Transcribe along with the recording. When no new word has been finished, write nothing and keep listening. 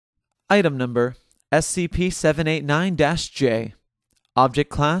Item number SCP-789-J. Object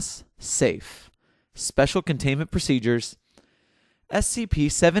class safe. Special containment procedures.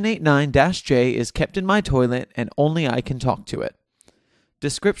 SCP-789-J is kept in my toilet and only I can talk to it.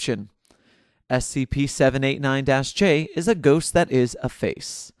 Description: SCP-789-J is a ghost that is a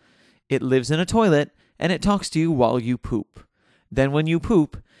face. It lives in a toilet and it talks to you while you poop. Then when you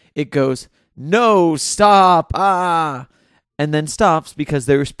poop, it goes, "No, stop, ah!" and then stops because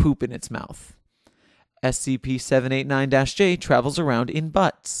there is poop in its mouth. SCP-789-J travels around in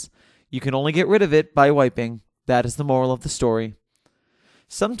butts. You can only get rid of it by wiping. That is the moral of the story.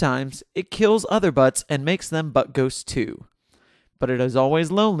 Sometimes it kills other butts and makes them butt ghosts too. But it is always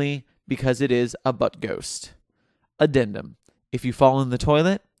lonely because it is a butt ghost. Addendum: if you fall in the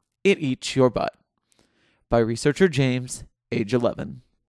toilet, it eats your butt. By researcher James, age 11.